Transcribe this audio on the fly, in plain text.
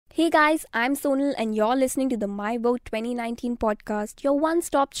Hey guys, I'm Sonal and you're listening to the My Vote 2019 podcast, your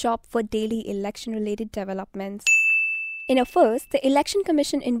one-stop shop for daily election-related developments. In a first, the Election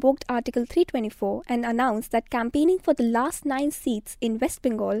Commission invoked Article 324 and announced that campaigning for the last 9 seats in West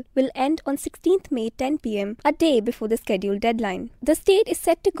Bengal will end on 16th May 10 pm, a day before the scheduled deadline. The state is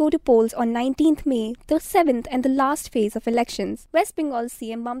set to go to polls on 19th May, the 7th and the last phase of elections. West Bengal's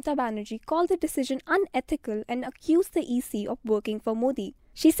CM Mamata Banerjee called the decision unethical and accused the EC of working for Modi.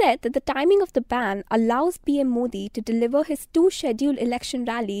 She said that the timing of the ban allows PM Modi to deliver his 2 scheduled election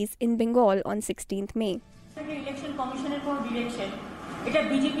rallies in Bengal on 16th May. Election কমিশনের কোনো direction, এটা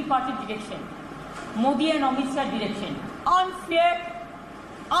BJP পার্টির direction, Modi and Amit Shah direction, unfair,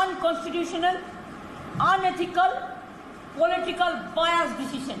 unconstitutional, unethical, political bias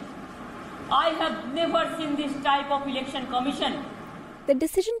decision. I have never seen this type of election commission. The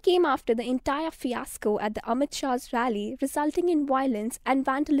decision came after the entire fiasco at the Amit Shah's rally, resulting in violence and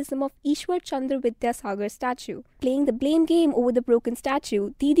vandalism of Ishwar Chandra Vidyasagar statue. Playing the blame game over the broken statue,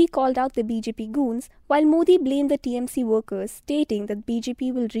 Didi called out the BJP goons, while Modi blamed the TMC workers, stating that BJP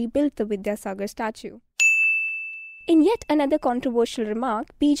will rebuild the Vidyasagar statue. In yet another controversial remark,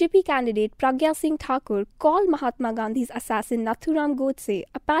 BJP candidate Pragya Singh Thakur called Mahatma Gandhi's assassin Nathuram Godse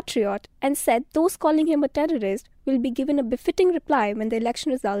a patriot and said those calling him a terrorist will be given a befitting reply when the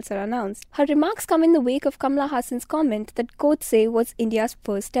election results are announced. Her remarks come in the wake of Kamala Hassan's comment that Godse was India's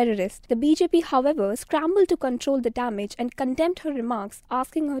first terrorist. The BJP, however, scrambled to control the damage and condemned her remarks,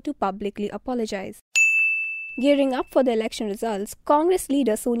 asking her to publicly apologize. Gearing up for the election results, Congress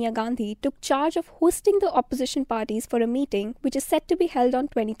leader Sonia Gandhi took charge of hosting the opposition parties for a meeting which is set to be held on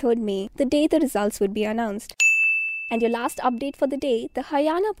 23rd May, the day the results would be announced. And your last update for the day, the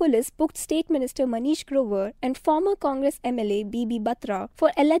Haryana police booked State Minister Manish Grover and former Congress MLA B.B. Batra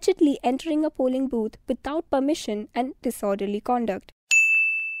for allegedly entering a polling booth without permission and disorderly conduct.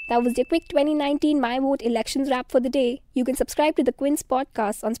 That was your quick 2019 My Vote elections wrap for the day. You can subscribe to the Quint's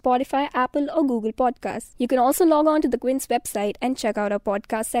podcast on Spotify, Apple or Google Podcasts. You can also log on to the Quint's website and check out our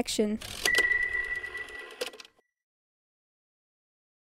podcast section.